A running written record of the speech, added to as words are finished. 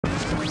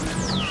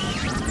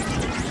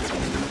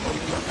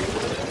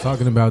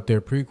talking about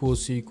their prequels,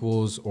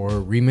 sequels, or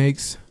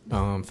remakes,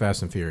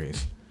 Fast and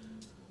Furious.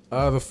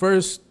 The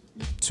first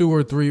 2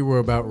 or 3 were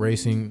about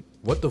racing.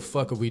 What the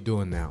fuck are we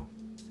doing now?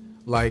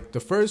 Like,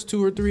 the first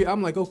 2 or 3,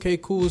 I'm like, okay,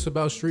 cool, it's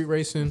about street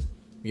racing.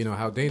 You know,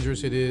 how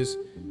dangerous it is.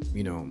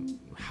 You know,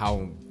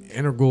 how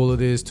integral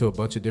it is to a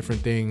bunch of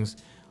different things,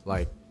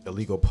 like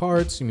illegal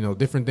parts, you know,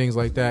 different things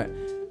like that.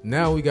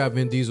 Now we got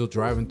Vin Diesel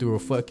driving through a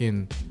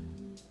fucking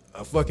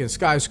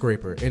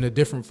skyscraper in a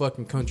different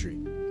fucking country.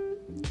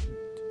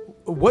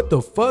 What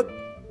the fuck?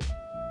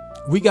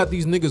 We got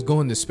these niggas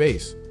going to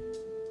space.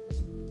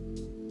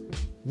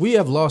 We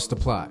have lost the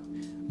plot.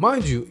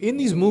 Mind you, in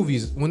these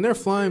movies, when they're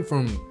flying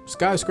from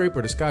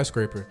skyscraper to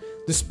skyscraper,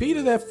 the speed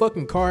of that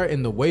fucking car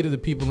and the weight of the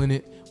people in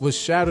it was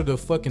shattered the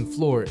fucking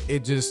floor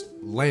it just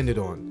landed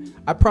on.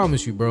 I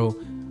promise you, bro.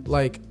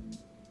 Like,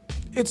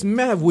 it's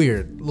mad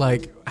weird.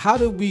 Like, how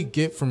did we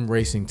get from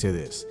racing to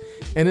this?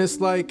 And it's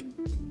like,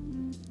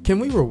 can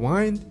we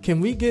rewind? Can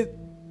we get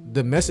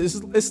the message?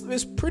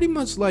 It's pretty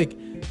much like,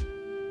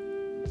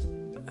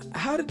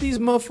 how did these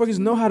motherfuckers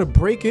know how to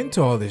break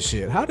into all this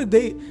shit? How did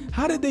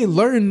they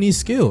learn these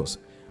skills?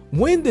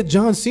 When did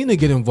John Cena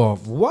get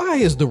involved? Why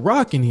is The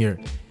Rock in here?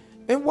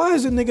 And why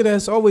is a nigga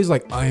that's always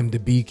like, I am the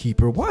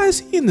beekeeper? Why is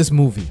he in this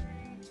movie?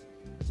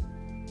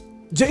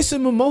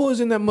 Jason Momoa's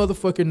in that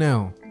motherfucker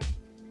now.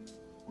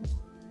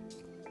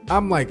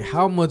 I'm like,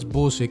 how much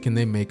bullshit can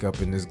they make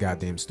up in this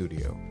goddamn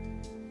studio?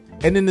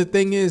 And then the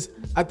thing is,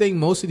 I think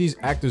most of these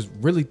actors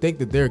really think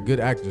that they're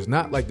good actors.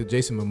 Not like the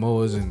Jason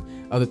Momoas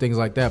and other things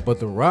like that. But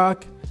The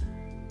Rock,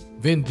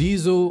 Vin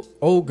Diesel,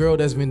 old girl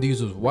that's Vin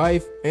Diesel's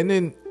wife. And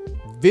then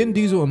Vin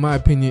Diesel, in my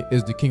opinion,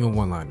 is the king of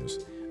one-liners.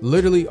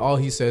 Literally, all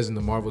he says in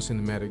the Marvel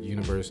Cinematic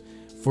Universe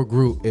for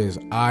Groot is,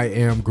 I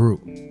am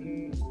Groot.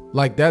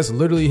 Like, that's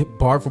literally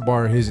bar for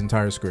bar his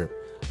entire script.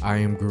 I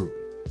am Groot.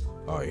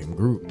 I am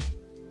Groot.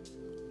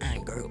 I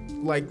am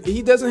Groot. Like,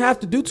 he doesn't have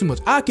to do too much.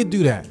 I could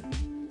do that.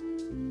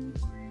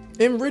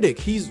 In Riddick,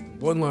 he's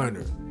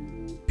one-liner.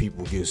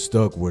 People get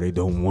stuck where they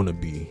don't want to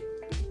be.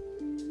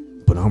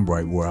 But I'm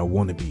right where I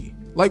want to be.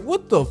 Like,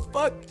 what the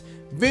fuck?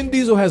 Vin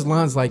Diesel has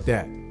lines like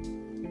that.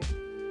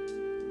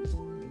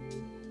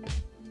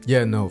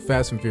 Yeah, no,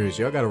 Fast and Furious,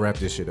 y'all gotta wrap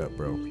this shit up,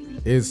 bro.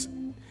 Them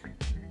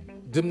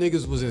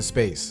niggas was in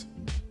space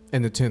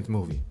in the 10th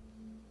movie.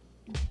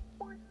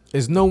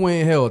 There's no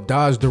way in hell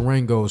Dodge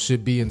Durango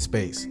should be in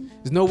space.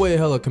 There's no way in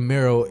hell a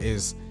Camaro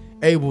is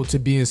able to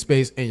be in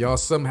space and y'all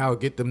somehow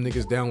get them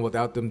niggas down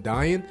without them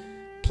dying.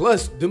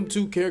 Plus, them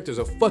two characters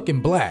are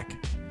fucking black.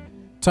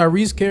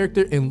 Tyrese's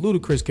character and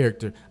Ludacris'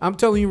 character. I'm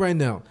telling you right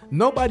now,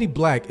 nobody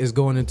black is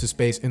going into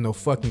space in no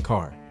fucking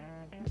car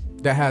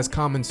that has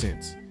common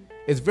sense.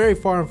 It's very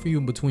far and few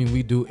in between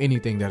we do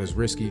anything that is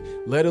risky,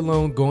 let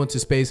alone go into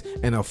space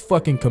in a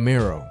fucking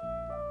Camaro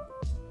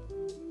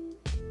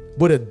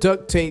with a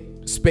duct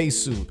tape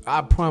spacesuit.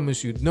 I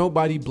promise you,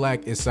 nobody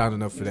black is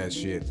signing up for that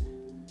shit.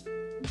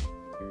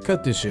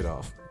 Cut this shit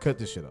off. Cut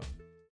this shit off.